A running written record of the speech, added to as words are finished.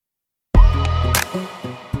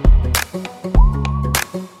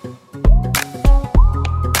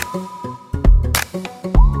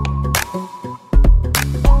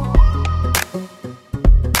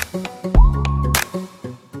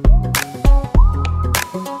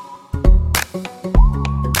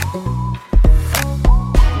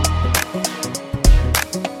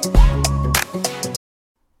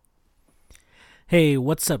Hey,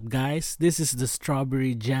 what's up, guys? This is the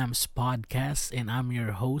Strawberry Jams podcast, and I'm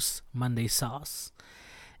your host, Monday Sauce.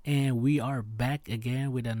 And we are back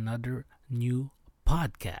again with another new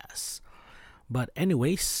podcast. But,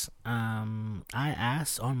 anyways, I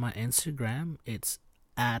asked on my Instagram, it's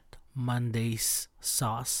at Mondays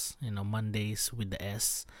Sauce, Mondays with the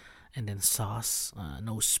S and then sauce,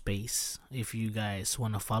 no space. If you guys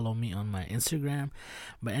want to follow me on my Instagram,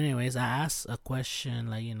 but anyways, I asked a question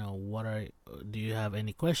like, do you have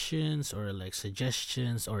any questions or like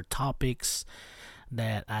suggestions or topics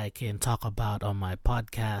that I can talk about on my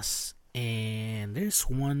podcast? And there's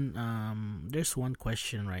one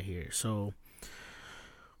question right here. So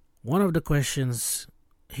one of the questions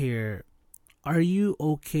here: are you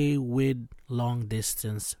okay with long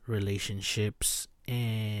distance relationships?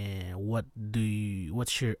 And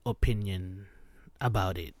what's your opinion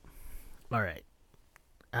about it? All right.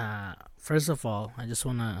 First of all, I just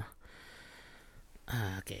wanna.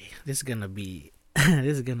 Okay, this is gonna be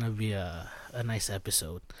this is gonna be a nice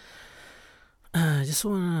episode. I just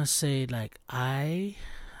wanna say like I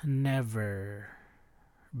never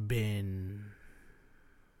been.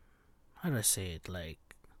 How do I say it? Like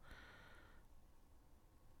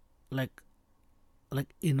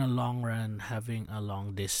like in a long run having a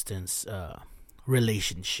long distance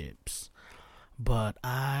relationships, but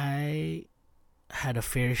I had a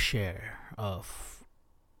fair share of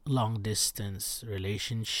long distance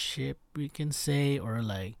relationship, we can say, or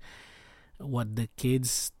like what the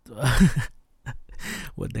kids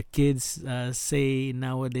what the kids say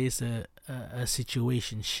nowadays, a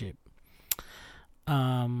situationship.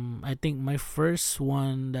 I think my first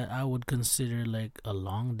one that I would consider like a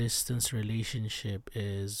long distance relationship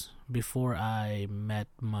is before I met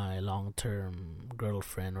my long term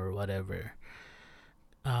girlfriend or whatever.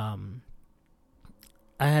 Um,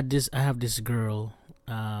 I have this girl.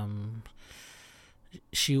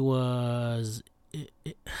 She was,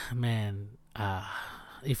 man.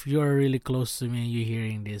 If you're really close to me, and you're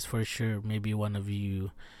hearing this for sure. Maybe one of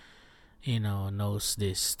you knows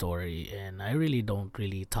this story, and I really don't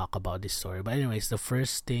really talk about this story. But anyways, the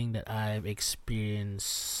first thing that I've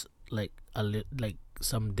experienced like like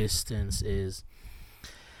some distance is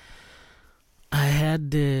I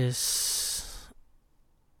had this.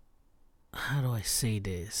 How do I say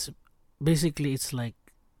this? Basically, it's like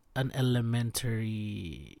an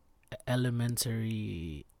elementary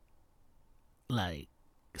like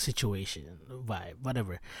situation vibe,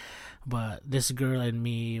 whatever. But this girl and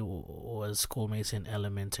me was schoolmates in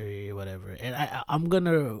elementary, whatever. And I'm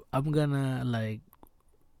gonna like,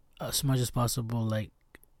 as much as possible, like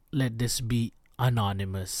let this be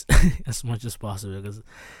anonymous as much as possible, because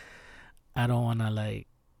I don't wanna like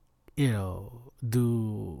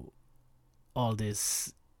do all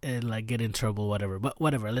this and like get in trouble, whatever. But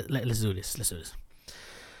whatever, let's do this. Let's do this.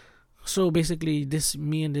 So basically, this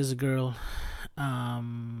me and this girl,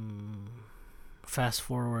 um fast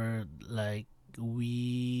forward, like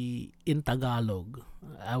we in Tagalog.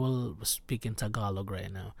 I will speak in Tagalog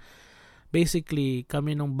right now. Basically,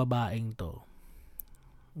 kami nung babaeng to,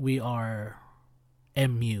 we are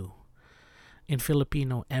MU. In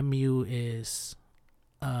Filipino, MU is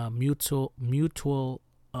mutual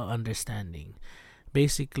understanding.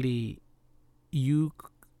 Basically, you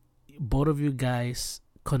both of you guys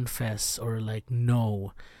confess or like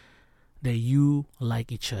know that you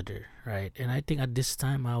like each other, right? And I think at this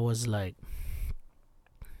time I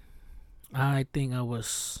think I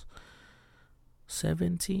was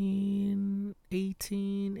 17,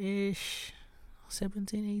 18 ish.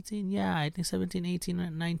 17, 18. Yeah, I think 17,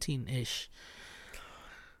 18, 19 ish.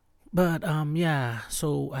 But yeah,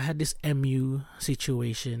 so I had this MU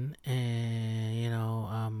situation,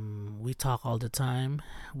 and we talk all the time.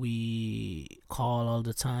 We call all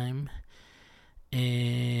the time,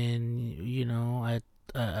 and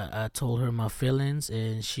I told her my feelings,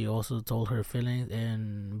 and she also told her feelings,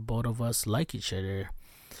 and both of us like each other.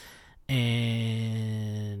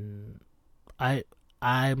 And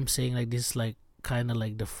I'm saying like this, like kind of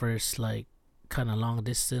like the first like kind of long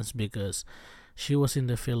distance, because she was in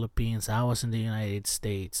the Philippines, I was in the United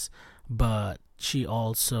States, but she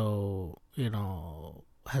also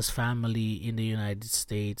has family in the United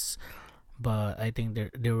States, but I think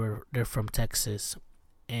they're from Texas.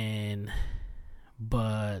 And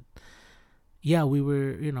but yeah, we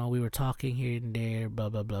were talking here and there, blah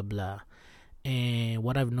blah blah blah. And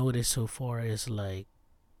what I've noticed so far is like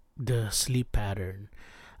the sleep pattern.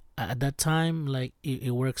 At that time, like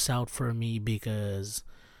it works out for me because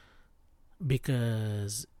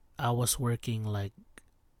I was working like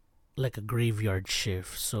a graveyard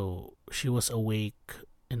shift, so she was awake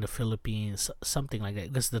in the Philippines, something like that,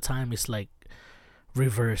 because the time is like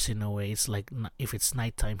reverse in a way. It's like if it's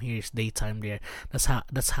nighttime here, it's daytime there. That's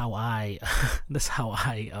how I that's how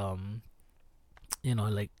I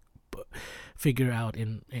like figure out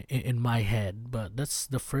in my head. But that's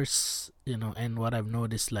the first, and what I've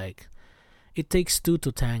noticed, like, it takes two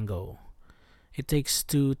to tango. It takes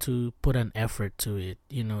two to put an effort to it,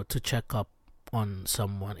 to check up on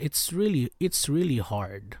someone. It's really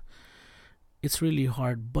hard. It's really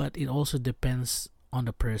hard, but it also depends on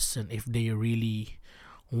the person if they really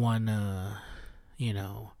wanna, you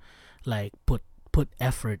know, like put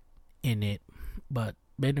effort in it. But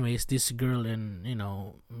anyways, this girl, and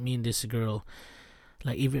me and this girl,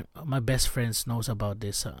 like, even my best friends knows about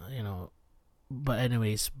this, but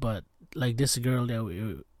anyways, but like, this girl that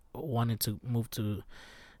we wanted to move to,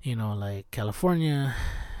 like, California,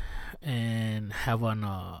 and have an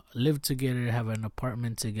live together, have an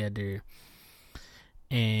apartment together,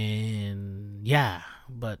 and yeah.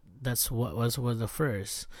 But that's what was the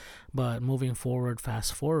first. But moving forward,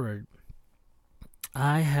 fast forward,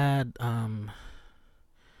 I had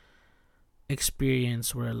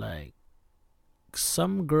experience where, like,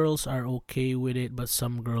 some girls are okay with it, but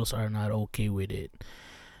some girls are not okay with it.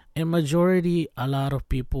 And majority, a lot of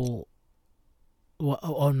people,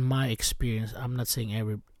 on my experience, I'm not saying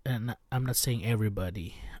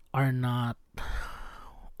everybody, are not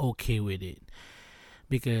okay with it,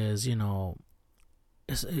 because it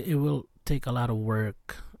will take a lot of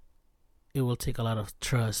work. It will take a lot of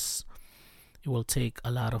trust. It will take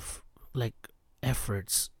a lot of, like,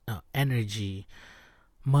 efforts, energy,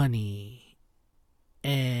 money,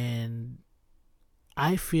 and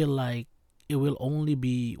I feel like it will only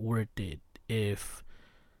be worth it if,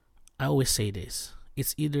 I always say this,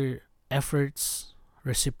 it's either efforts,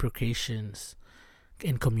 reciprocations,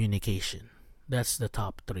 and communication. That's the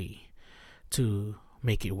top three to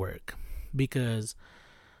make it work. Because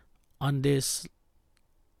on this,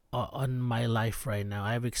 on my life right now,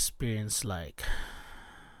 I've experienced, like,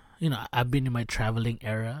 I've been in my traveling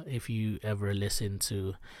era. If you ever listen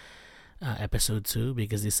to episode 2,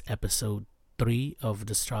 because this episode 3 of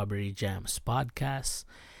the Strawberry Jams podcast,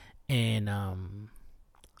 and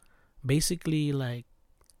basically, like,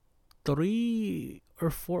 three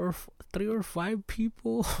or four, 3 or 5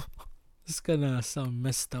 people. It's gonna sound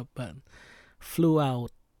messed up, but flew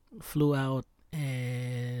out,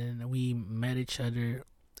 and we met each other.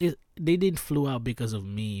 They didn't flew out because of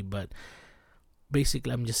me, but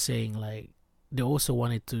basically, I'm just saying, like, they also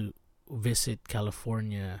wanted to visit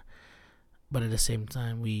California, but at the same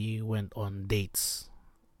time, we went on dates.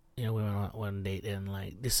 We went on one date, and,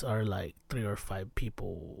 like, these are, like, 3 or 5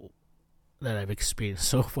 people that I've experienced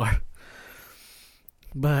so far.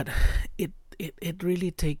 But it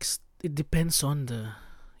really takes. It depends on the.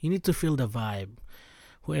 You need to feel the vibe,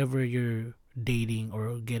 whoever you're dating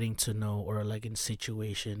or getting to know, or, like, in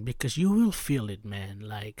situation, because you will feel it, man.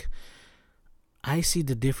 Like, I see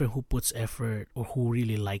the different who puts effort or who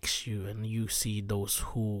really likes you, and you see those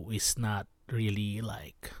who is not really,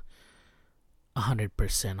 like,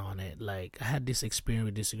 100% on it. Like, I had this experience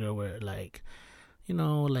with this girl where, like,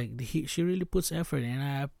 like, she really puts effort, and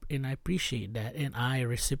I appreciate that, and I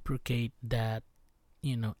reciprocate that,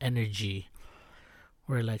 energy.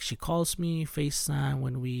 Where, like, she calls me FaceTime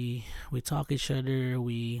when we talk each other,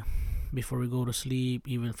 we before we go to sleep,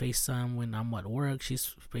 even FaceTime when I'm at work,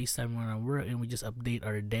 she's FaceTime when I'm at work, and we just update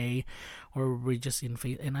our day, or we're just in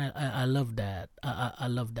face. And I love that. I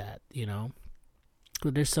love that.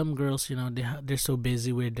 But there's some girls, they're so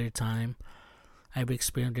busy with their time. I've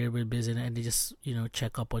experienced they're really busy, and they just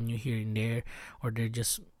check up on you here and there, or they're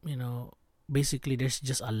just basically, there's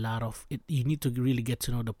just a lot of it. You need to really get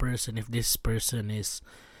to know the person. If this person is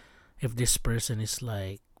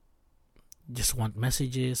like, just want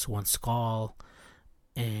messages, wants call,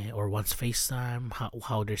 or wants FaceTime,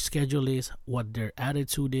 how their schedule is, what their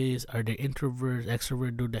attitude is, are they introvert,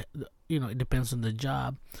 extrovert, do that, it depends on the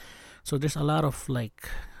job. So there's a lot of things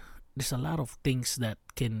that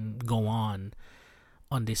can go on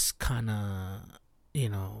this kind of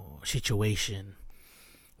situation.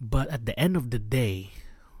 But at the end of the day,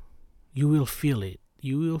 you will feel it.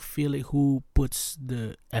 You will feel it. Who puts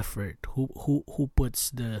the effort? Who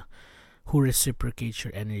reciprocates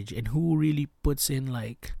your energy, and who really puts in,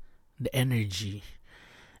 like, the energy.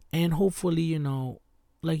 And hopefully,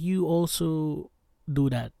 like, you also do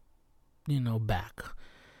that, back.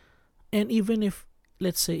 And even if,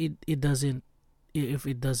 let's say, it doesn't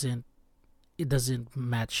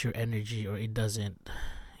match your energy, or it doesn't,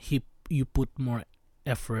 you put more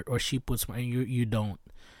effort, or she puts more, and you don't,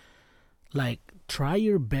 like, try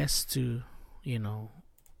your best to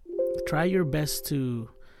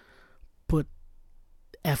put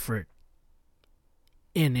effort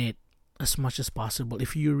in it as much as possible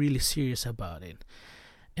if you're really serious about it.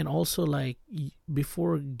 And also, like,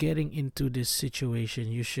 before getting into this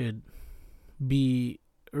situation, you should be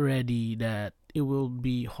ready that it will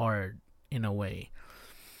be hard in a way.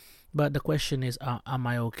 But the question is, am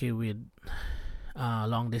I okay with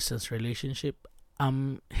long distance relationship?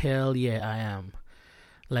 Hell yeah, I am.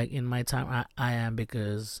 Like in my time, I am,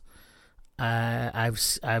 because I've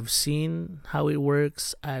seen how it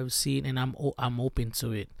works. I've seen, and I'm open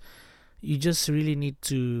to it. You just really need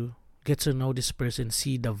to get to know this person,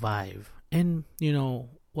 see the vibe. And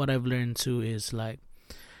what I've learned too is, like,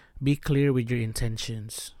 be clear with your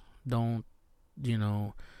intentions. Don't,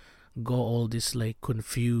 go all this, like,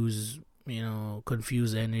 confuse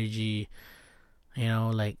energy.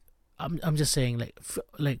 Like, I'm just saying, like,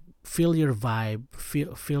 like, feel your vibe,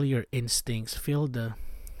 feel your instincts, feel the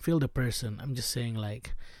person. I'm just saying,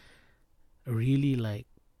 like, really, like,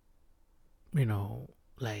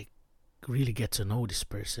 like, really get to know this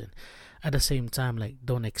person. At the same time, like,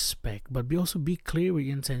 don't expect, but be clear with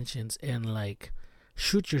your intentions, and, like,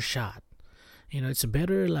 shoot your shot. It's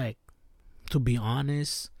better, like, to be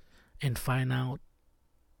honest and find out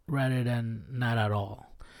rather than not at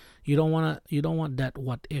all. You don't want that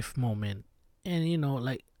what if moment. And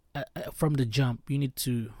like, from the jump, you need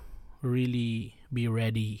to really be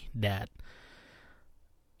ready that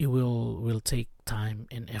it will take time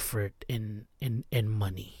and effort and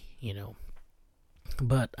money.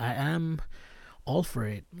 But I am all for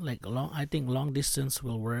it. Like, I think long distance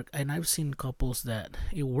will work, and I've seen couples that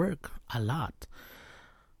it work a lot.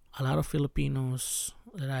 A lot of Filipinos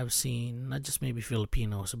that I've seen, not just maybe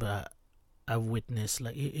Filipinos, but I've witnessed,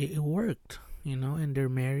 like, it worked, and they're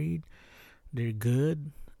married, they're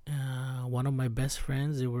good. One of my best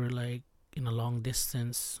friends, they were, like, in a long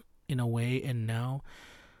distance in a way, and now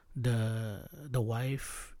the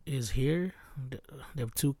wife is here. They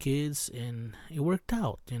have 2 kids, and it worked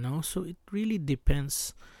out. So it really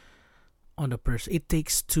depends on the person. It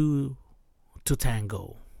takes two to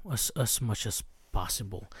tango, as much as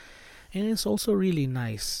possible. And it's also really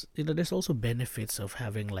nice. There's also benefits of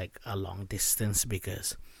having, like, a long distance,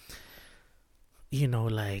 because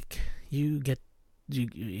like,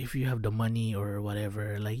 if you have the money or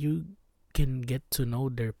whatever, like, you can get to know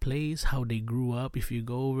their place, how they grew up. If you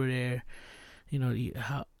go over there,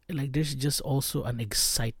 how, like, there's just also an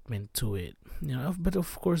excitement to it. But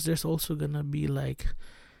of course there's also gonna be, like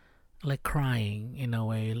crying in a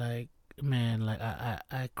way. Like, man, like,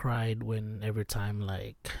 I cried when every time,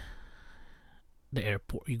 like, the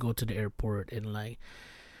airport, you go to the airport, and, like,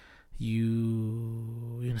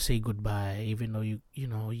 you say goodbye, even though you're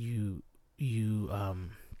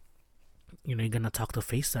gonna talk to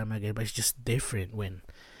FaceTime again. But it's just different when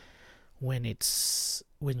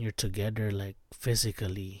you're together, like,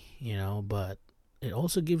 physically. But it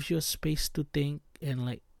also gives you a space to think and,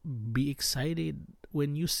 like, be excited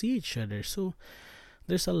when you see each other. So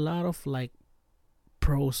there's a lot of, like,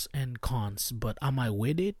 pros and cons. But am I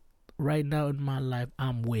with it? Right now in my life,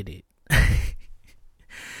 I'm with it.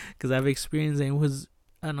 Because I've experienced it. It was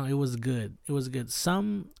good. It was good.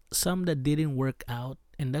 Some that didn't work out,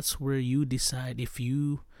 and that's where you decide if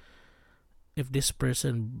this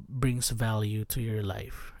person brings value to your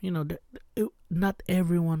life. Not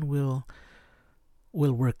everyone will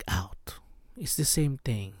work out. It's the same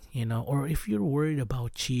thing. Or if you're worried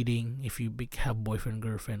about cheating, if you have boyfriend,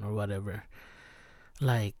 girlfriend, or whatever,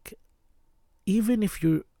 like, even if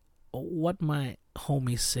you're, what my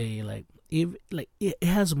homies say, like, if, like, it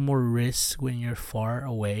has more risk when you're far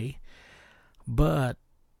away. But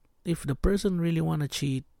if the person really want to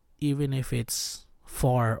cheat, even if it's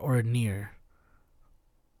far or near,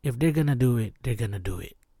 if they're gonna do it, they're gonna do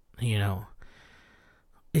it. It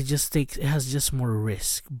has just more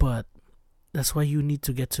risk. But that's why you need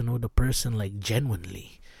to get to know the person, like,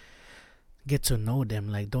 genuinely. Get to know them.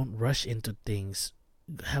 Like, don't rush into things.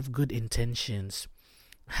 Have good intentions,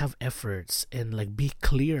 have efforts, and, like, be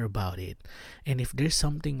clear about it. And if there's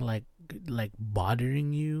something, like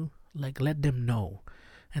bothering you, like, let them know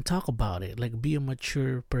and talk about it. Like, be a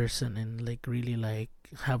mature person, and, like, really, like,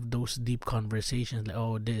 have those deep conversations, like,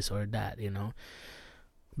 oh, this or that.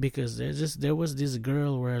 Because there was this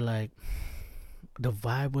girl where, like, the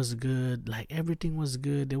vibe was good, like, everything was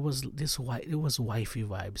good. There was it was wifey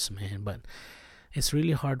vibes, man. But it's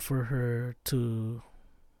really hard for her to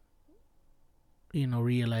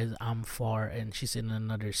realize I'm far and she's in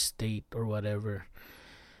another state or whatever.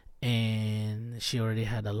 And she already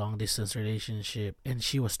had a long distance relationship, and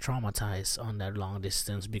she was traumatized on that long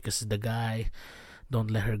distance because the guy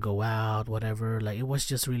don't let her go out, whatever. Like, it was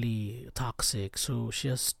just really toxic. So she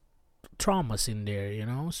has traumas in there.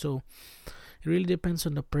 So it really depends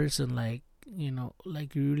on the person. Like,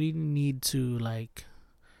 like you really need to like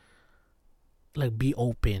be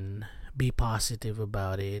open, be positive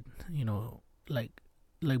about it,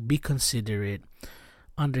 like be considerate,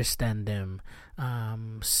 understand them,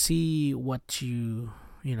 see what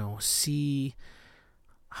see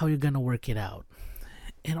how you're gonna work it out,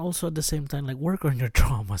 and also at the same time like work on your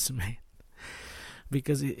traumas, man,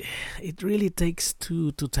 because it really takes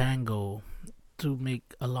two to tango to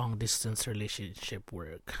make a long distance relationship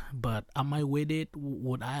work. But am I with it?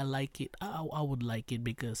 Would I like it? I would like it,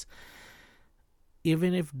 because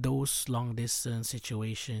even if those long distance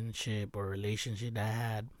situationship or relationship I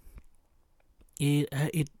had, it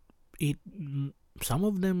some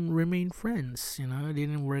of them remain friends. It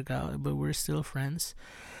didn't work out, but we're still friends.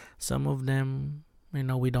 Some of them,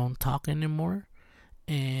 we don't talk anymore,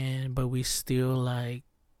 and but we still like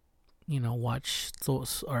watch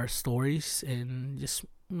those our stories, and just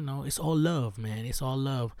it's all love, man. It's all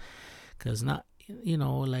love, because not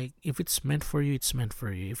like if it's meant for you, it's meant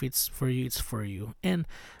for you. If it's for you, it's for you. And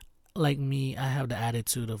like me, I have the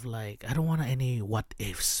attitude of like I don't want any what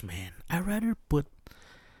ifs, man. I rather put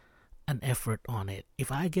an effort on it.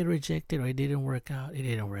 If I get rejected or it didn't work out, it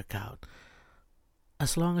didn't work out.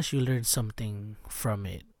 As long as you learn something from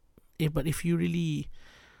it. But if you really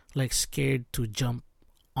like scared to jump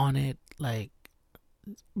on it, like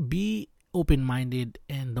be open minded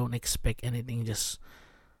and don't expect anything. Just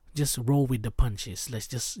roll with the punches. Let's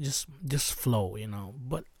just flow.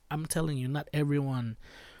 But I'm telling you, not everyone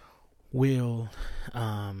will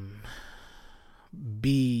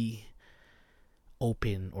be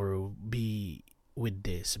open or be with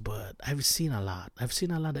this, but I've seen a lot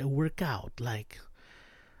that work out. Like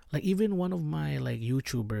even one of my like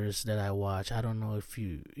YouTubers that I watch, I don't know if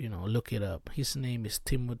you look it up. His name is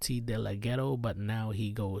Timothy Delaghetto, but now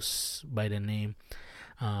he goes by the name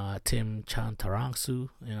Tim Chantarangsu.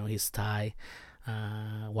 He's Thai,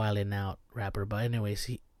 Wild 'N Out rapper. But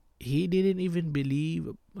anyways, he didn't even believe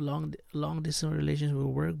long distance relations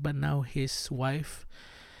will work, but now his wife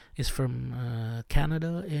is from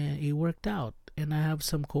Canada, and it worked out. And I have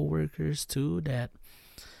some coworkers too that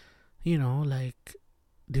like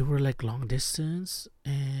they were like long distance,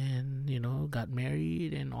 and got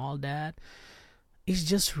married and all that. It's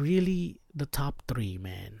just really the top three,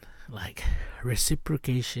 man. Like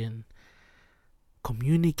reciprocation,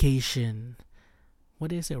 communication.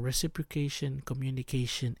 What is it? Reciprocation,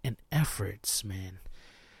 communication, and efforts, man.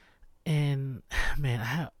 And man,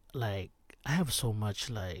 I have so much,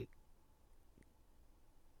 like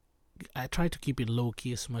I try to keep it low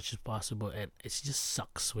key as much as possible, and it just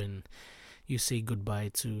sucks when you say goodbye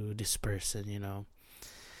to this person.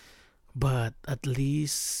 But at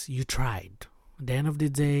least you tried. At the end of the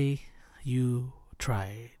day, you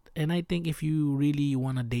tried. And I think if you really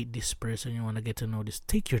want to date this person, you want to get to know this,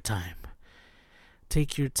 take your time.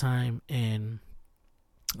 Take your time and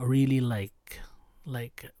really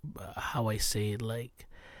how I say it, like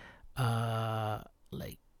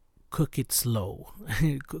cook it slow.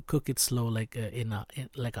 Cook it slow, like in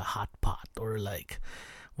like a hot pot, or like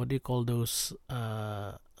what do you call those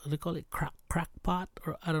what do you call it, crack pot,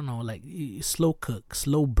 or I don't know, like slow cook,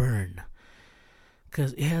 slow burn,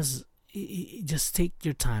 because just take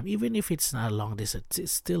your time. Even if it's not a long distance,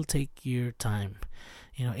 still take your time.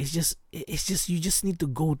 It's just you just need to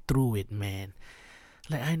go through it, man.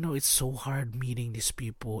 Like I know it's so hard meeting these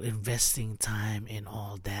people, investing time and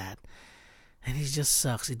all that, and it just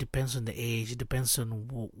sucks. It depends on the age. It depends on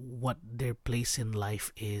what their place in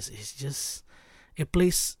life is. It's just it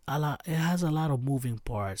plays a lot. It has a lot of moving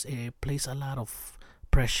parts. It plays a lot of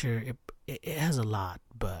pressure. It has a lot,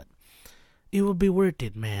 but it will be worth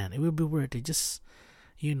it, man. It will be worth it. Just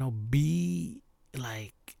be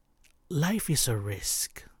like, life is a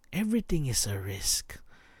risk. Everything is a risk.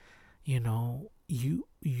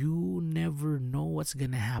 You never know what's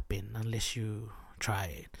gonna happen unless you try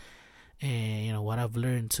it. And what I've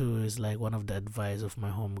learned too is like one of the advice of my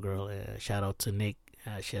homegirl. Shout out to Nick.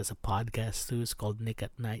 She has a podcast too. It's called Nick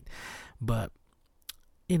at Night. But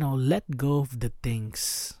let go of the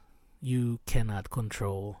things you cannot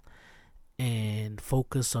control and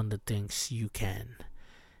focus on the things you can,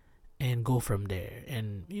 and go from there.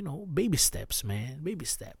 And baby steps, man. Baby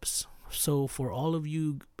steps. So for all of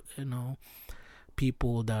you,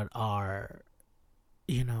 people that are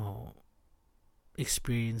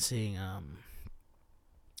experiencing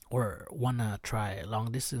or wanna try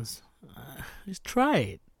long distance, just try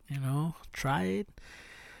it. Try it,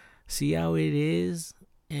 see how it is.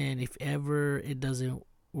 And if ever it doesn't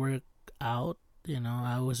work out,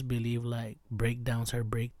 I always believe like breakdowns are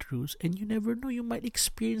breakthroughs, and you never know, you might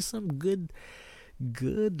experience some good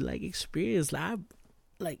good like experience.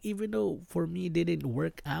 Like even though for me they didn't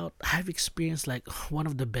work out, I've experienced like one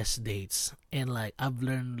of the best dates, and like I've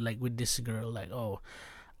learned like with this girl, like, oh,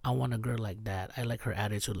 I want a girl like that. I like her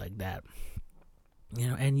attitude like that.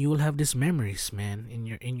 And you will have these memories, man, in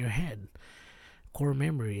your head, core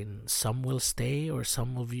memory, and some will stay, or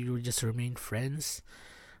some of you will just remain friends.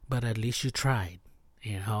 But at least you tried,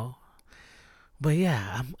 you know. But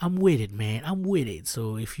yeah, I'm with it, man. I'm with it.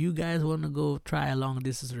 So if you guys want to go try long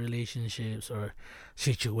distance relationships or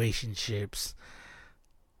situationships,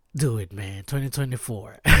 do it, man.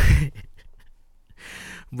 2024.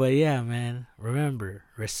 But yeah, man. Remember,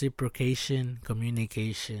 reciprocation,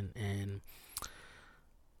 communication, and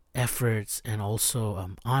efforts, and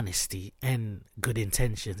also honesty and good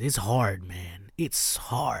intentions. It's hard, man. It's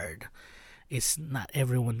hard. It's not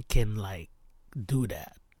everyone can like do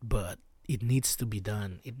that, but it needs to be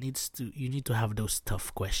done. You need to have those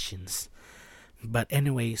tough questions. But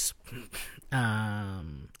anyways,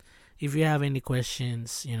 if you have any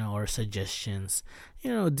questions, or suggestions,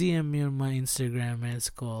 DM me on my Instagram. It's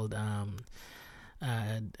called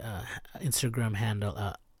Instagram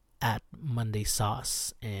handle at Monday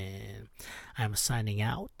Sauce, and I'm signing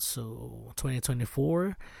out. So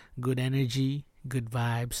 2024, good energy, good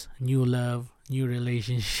vibes, new love, new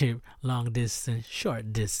relationship, long distance,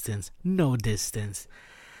 short distance, no distance.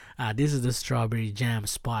 This is the Strawberry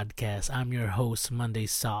Jams podcast. I'm your host, Monday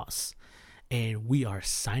Sauce, and we are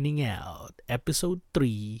signing out. Episode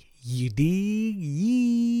 3. You dig?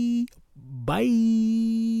 Yee. Bye.